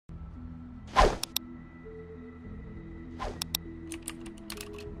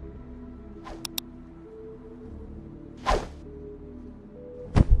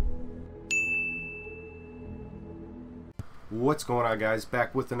What's going on, guys?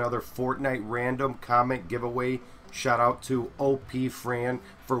 Back with another Fortnite random comment giveaway. Shout out to OP Fran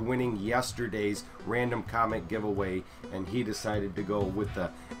for winning yesterday's random comment giveaway, and he decided to go with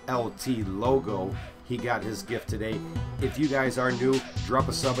the LT logo. He got his gift today. If you guys are new, drop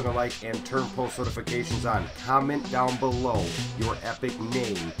a sub and a like and turn post notifications on. Comment down below your epic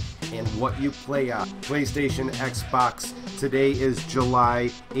name and what you play on. PlayStation, Xbox. Today is July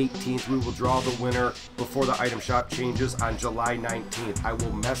 18th. We will draw the winner before the item shop changes on July 19th. I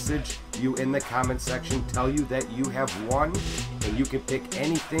will message you in the comment section, tell you that you have won, and you can pick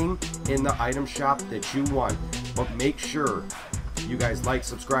anything in the item shop that you want. But make sure you guys like,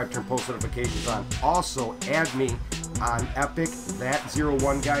 subscribe, turn post notifications on. Also, add me on Epic,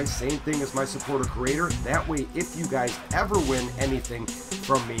 ThatOne Guy, same thing as my supporter creator. That way, if you guys ever win anything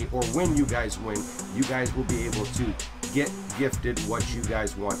from me, or when you guys win, you guys will be able to get gifted what you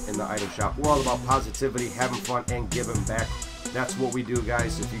guys want in the item shop. We're all about positivity, having fun, and giving back. That's what we do,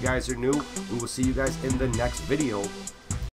 guys. If you guys are new, we will see you guys in the next video.